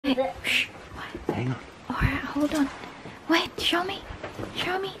hold on. Wait, show me.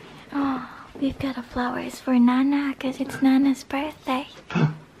 Show me. Oh, we've got the flowers for Nana because it's Nana's birthday.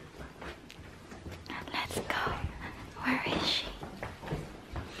 Let's go. Where is she?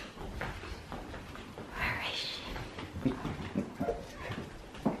 Where is she?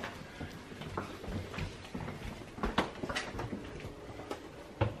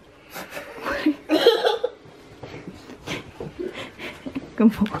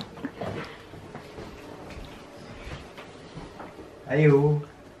 Come on. Ayo.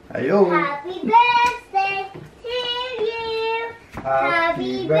 Ayo. Happy birthday to you.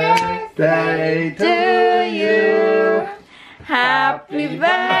 Happy birthday To you. Happy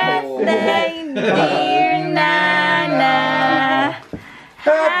birthday, dear Nana.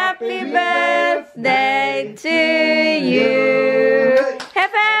 Happy birthday to you. Hip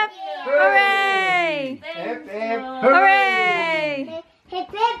hip. Hooray. Hip, hip. Hooray. Hip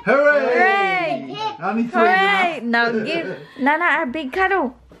hip. Hooray! Only three. Hooray. Now give Nana a big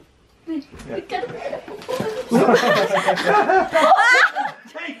cuddle. Jake,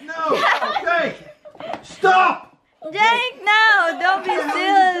 no! Jake! Stop! Jake, no. Don't be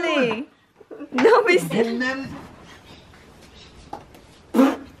silly. Don't be silly.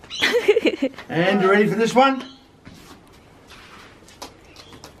 And you ready for this one?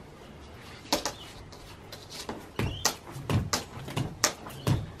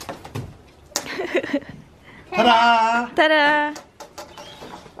 Ta-da! Ta-da.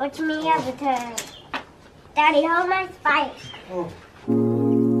 Watch me have a turn. Daddy, hold my spikes. Oh.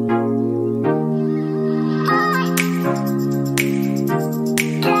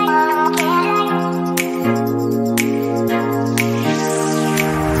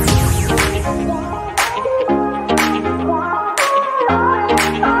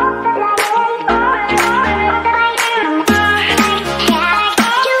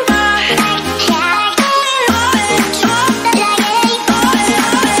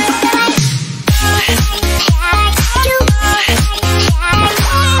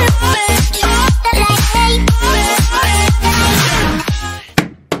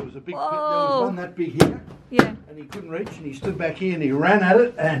 That big here, Yeah. and he couldn't reach, and he stood back here and he ran at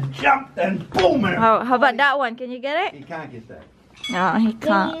it and jumped and boom! And How about that one? Can you get it? he can't get that. No, he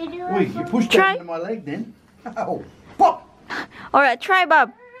can't. Can you do Wait, it? you pushed Try. that into my leg then? Oh, pop! All right, try,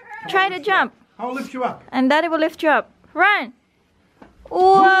 Bob. Try to jump, I'll lift you up. and Daddy will lift you up. Run!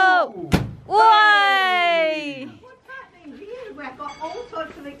 Whoa! Ooh. Way! What's happening here? We've got all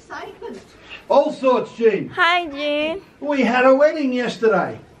sorts of excitement. All sorts, Jean. Hi, Jean. We had a wedding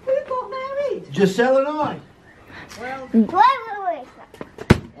yesterday. Who got married? Giselle and I. Well, Wait.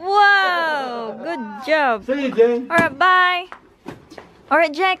 Whoa! Good job. See you, Jean. All right, bye. All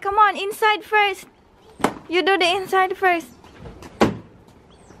right, Jack, come on, inside first. You do the inside first.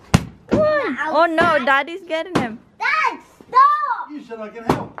 Come on. Oh no, Daddy's getting him. Dad, stop! You said I can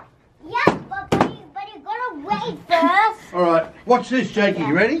help. Yes, but you're gonna wait first. All right, watch this, Jakey.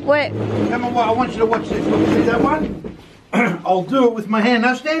 You ready? Wait. Come on, I want you to watch this. Look, see that one? I'll do it with my hand.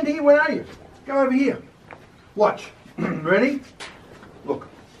 Now stand here. Where are you? Go over here. Watch. Ready? Look.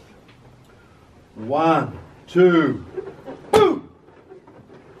 1, 2, boom!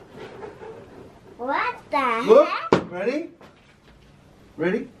 What the Look. heck? Ready?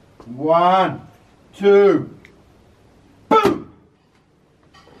 Ready? 1, 2, boom!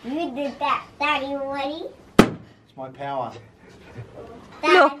 You did that. Daddy, ready? It's my power.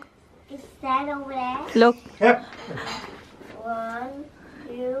 Dad, Look. is that over there? Look. Yep. 1,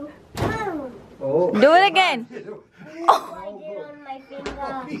 2, boom. Oh. Do it again. Oh, I did it on my finger.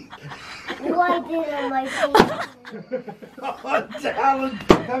 No, I did it on my finger. Oh, darling.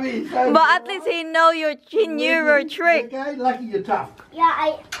 Come here. Come But at least he knew your trick. Okay, lucky you're tough. Yeah,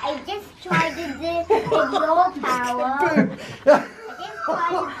 I just tried to do it with your power. I just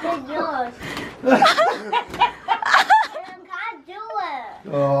tried to do yours. I can't do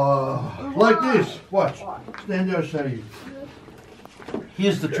it. Oh, like this. Watch. Stand there, I'll show you.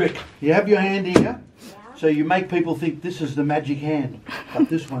 Here's the trick. You have your hand here, so you make people think this is the magic hand, but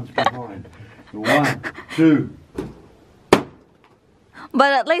this one's behind. 1, 2.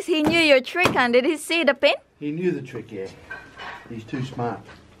 But at least he knew your trick, and did he see the pin? He knew the trick, yeah. He's too smart.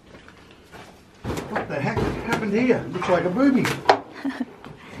 What the heck happened here? Looks like a booby. No!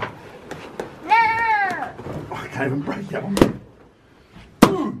 Oh, I can't even break that one.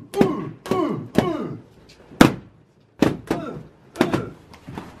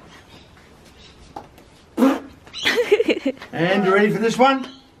 And you ready for this one?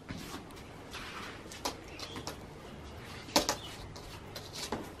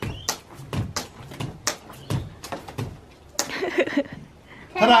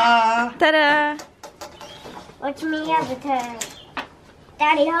 Ta-da! Ta-da! Watch me have a turn.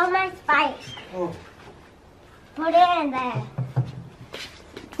 Daddy, hold my spikes. Oh. Put it in there.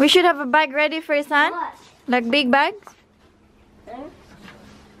 We should have a bag ready for son. What? Like big bags. Hmm?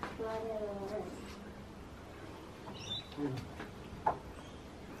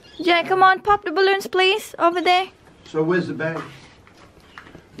 Jay, come on, pop the balloons, please, over there. So where's the bag?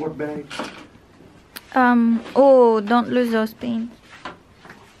 What bag? Oh, don't lose those pins.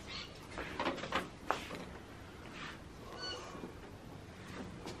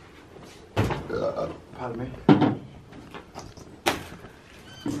 Pardon me.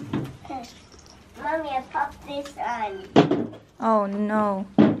 Mommy, I popped this on. Oh no,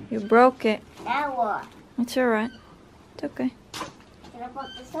 you broke it. Now what? It's alright. It's okay. Can I pop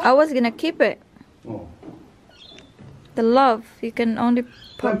this on? I was gonna keep it. Oh. The love, you can only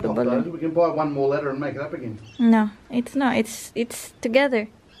pop Don't the pop balloon. those. We can buy one more letter and make it up again. No, it's not. It's together.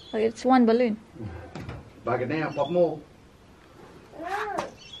 Like it's one balloon. Bug it now, pop more. No.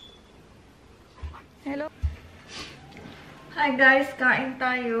 Hello. Hi guys, kain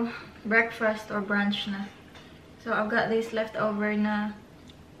tayo. Breakfast or brunch na. So I've got these leftover na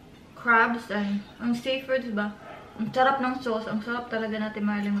crabs and ang seafoods ba. Ang sarap ng sauce. Ang sarap talaga natin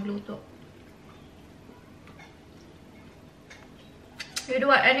mahiling magluto. You do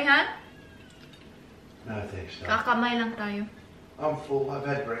what? Any hand? No thanks, Dad. Kakamay lang tayo. I'm full. I've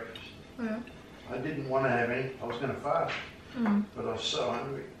had breakfast. Yeah. I didn't want to have any. I was going to fast, but I was so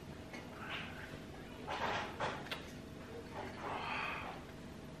hungry.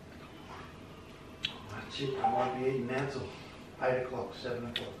 That's it. I won't be eating now till 8 o'clock, 7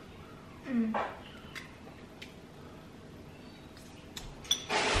 o'clock.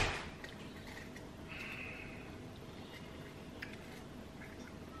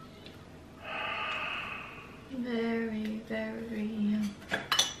 Very, very yum.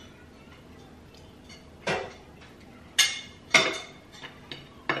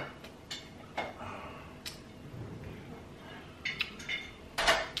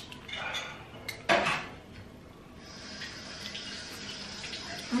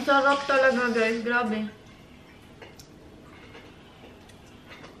 Ang sarap talaga guys, grabe.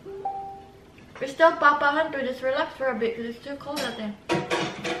 We still papahan to just relax for a bit because it's too cold out there.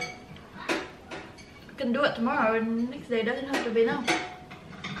 We can do it tomorrow and next day, doesn't have to be now.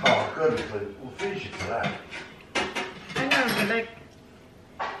 Oh, good. We'll finish it today. I know, but like,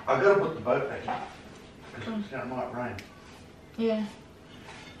 I've got to put the boat back in because it might rain. yeah.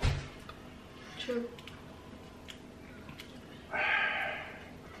 True.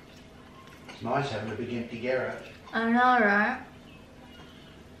 It's nice having a big empty garage. I know, right?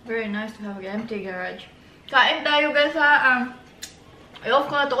 Very nice to have an empty garage. Kain tayo guys ha. I-off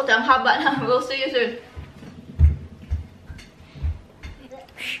ko na ito kasi ang haba na. We'll see you soon.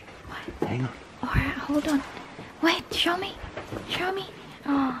 Shh, what? Hang on. Alright, hold on. Wait, show me. Show me.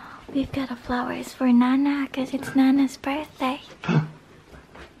 Oh, we've got flowers for Nana because it's Nana's birthday.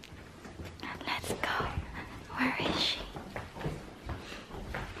 Let's go. Where is she?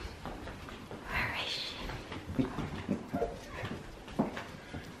 Where is she?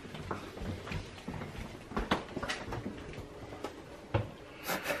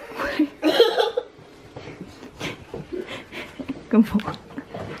 Come on.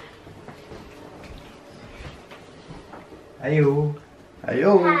 Ayo.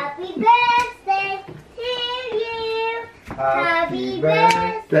 Ayo. Happy birthday to you. Happy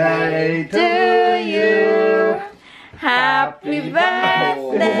birthday To you. Happy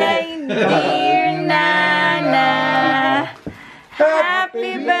birthday, dear Nana.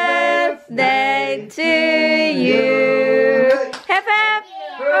 Happy birthday to you. Hip hip.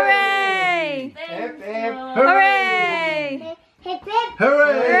 Hooray. Hip, hip. Hooray. Hip hip.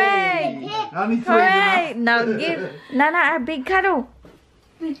 Hooray! Only three Hooray. enough. Now give Nana a big cuddle.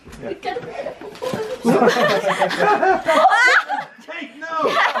 Jake, no!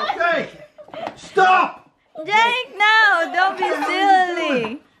 Jake! Stop! Jake, no. Don't be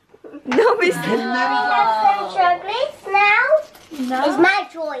silly. Don't be silly. Have some chocolates now? No. It's my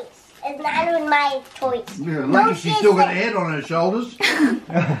choice. It's not even my choice. Yeah, lucky she's still got a head on her shoulders. Yeah.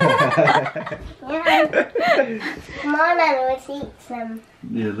 Come on, Nana, let's eat some.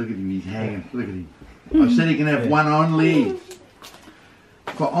 Yeah, look at him, he's hanging. Look at him. I said he can have one only.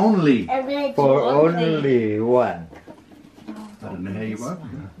 For only. I'm gonna For do only one. I don't know how you work.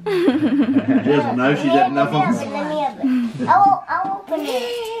 She doesn't know she's had enough of them. Let me have it. I'll open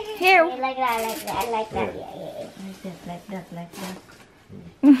it. Here. Like that, like that, like that. Yeah. Like that, like that.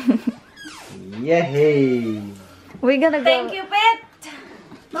 Yay! We're gonna go. Thank you, Pet.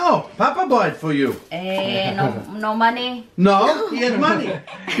 No, Papa buys for you. No money. No, he has money.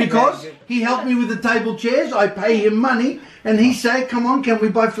 Because he helped me with the table chairs. I pay him money. And he said, come on, can we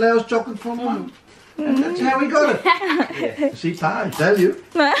buy flowers, chocolate for Mum? And that's how we got it. Yeah. See, Pa, I tell you.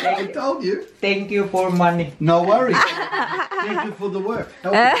 I told you. Thank you for money. No worries. Thank you for the work.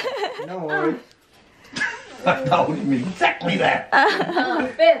 Help me. No worries. I told him exactly that.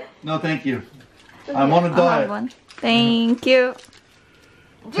 No, thank you. I'm on a diet. Thank you.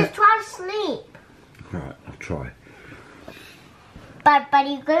 Just try to sleep. Alright, I'll try. But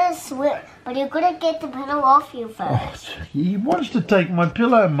you're gonna swim. But you're gonna get the pillow off you first. Oh, he wants to take my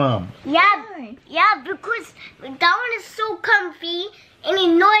pillow, Mum. Yeah, because that one is so comfy, and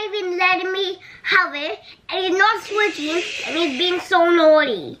he's not even letting me have it, and he's not switching, and he's being so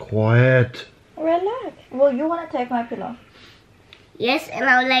naughty. Quiet. Relax. Well, you want to take my pillow? Yes, and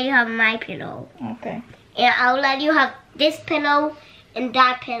I'll let you have my pillow. Okay. And I'll let you have this pillow and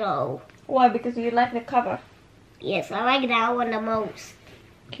that pillow. Why? Because you like the cover. Yes, I like that one the most.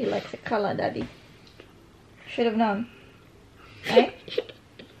 He likes the color, Daddy. Should have known. Right?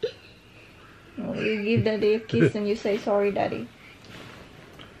 Well, you give Daddy a kiss and you say sorry, Daddy.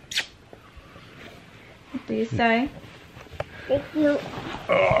 What do you say? Thank you.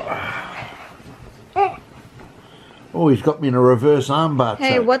 Oh, he's got me in a reverse armbar.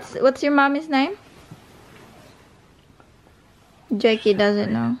 Hey, what's your mommy's name? Jakey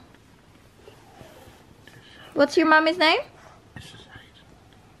doesn't know. What's your mommy's name?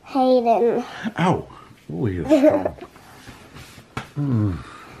 Hayden. Ow. Oh, you're strong.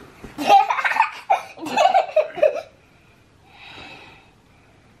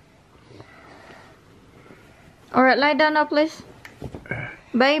 Alright, lie down now, please.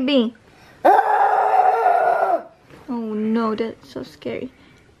 Baby. Oh no, that's so scary.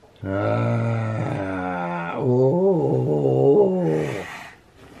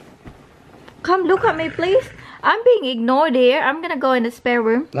 Come look at me, please. I'm being ignored here. I'm gonna go in the spare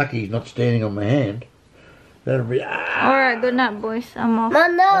room. Lucky he's not standing on my hand. That'll be. Alright, good night, boys. I'm off.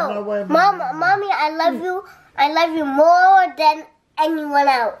 Mom, no. Mommy, I love you. I love you more than anyone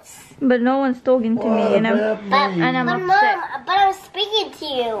else. But no one's talking to me, and I'm upset. Mom, but I'm speaking to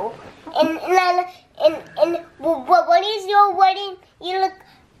you. And what is your wedding? You look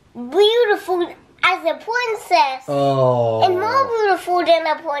beautiful as a princess. Oh. And more beautiful than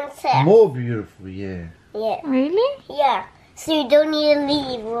a princess. More beautiful, yeah. Yeah. Really? Yeah. So you don't need to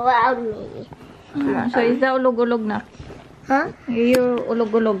leave without me. So is that ulog-ulog na? Huh? You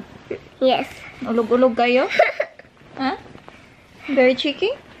ulog-ulog. Yes. Ulog-ulog kayo? Huh? Very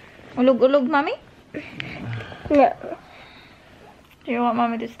cheeky? Ulog-ulog, mommy? No. Do you want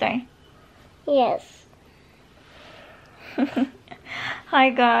mommy to stay? Yes.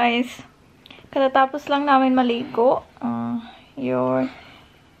 Hi guys. Katatapos lang namin maligo. Your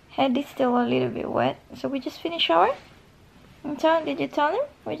head is still a little bit wet. So we just finished shower. Did you tell him?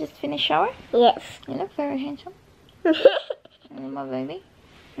 We just finished shower? Yes. You look very handsome. My baby.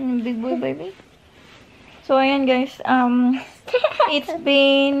 Big boy baby. So ayan guys. It's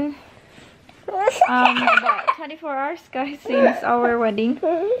been about 24 hours guys since our wedding.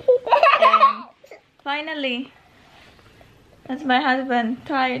 And finally, that's my husband,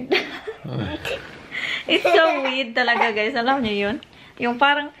 tired. It's so weird talaga guys. Alam niyo yun? Yung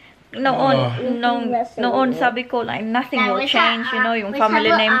parang noon sabi ko like nothing will change, you know, yung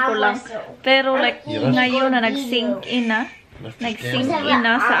family name ko lang. Pero like ngayon na nag-sink in na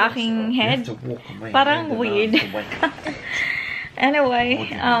sa aking head. Parang weird.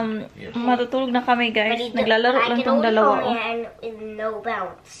 Anyway, matutulog na kami guys. Naglalaro lang tong dalawa.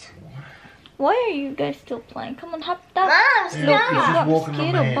 Why are you guys still playing? Come on, hop down.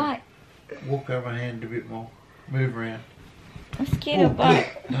 Walk over my hand a bit more. Move around. Mosquito bite.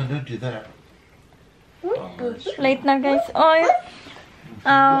 No, don't do that. Late na guys. Oy.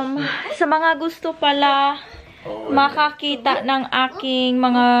 Sa mga gusto pala makakita ng aking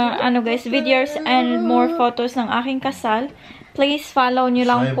mga guys, videos and more photos ng aking kasal, please follow nyo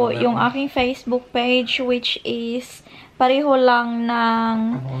lang po yung aking Facebook page, which is pareho lang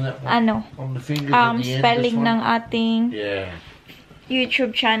ng spelling ng ating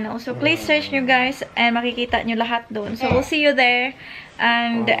YouTube channel. So please search nyo guys and makikita nyo lahat doon. So we'll see you there.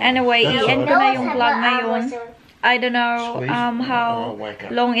 And anyway, i-end ko na yung vlog ngayon. I don't know how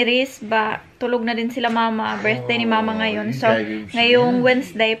long it is, but tulog na din sila mama. Birthday ni mama ngayon. So ngayong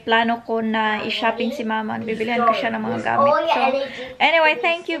Wednesday, plano ko na i-shopping si mama. Bibilihan ko siya ng mga gamit. So anyway,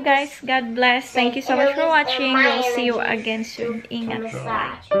 thank you guys. God bless. Thank you so much for watching. We'll see you again soon. Ingat.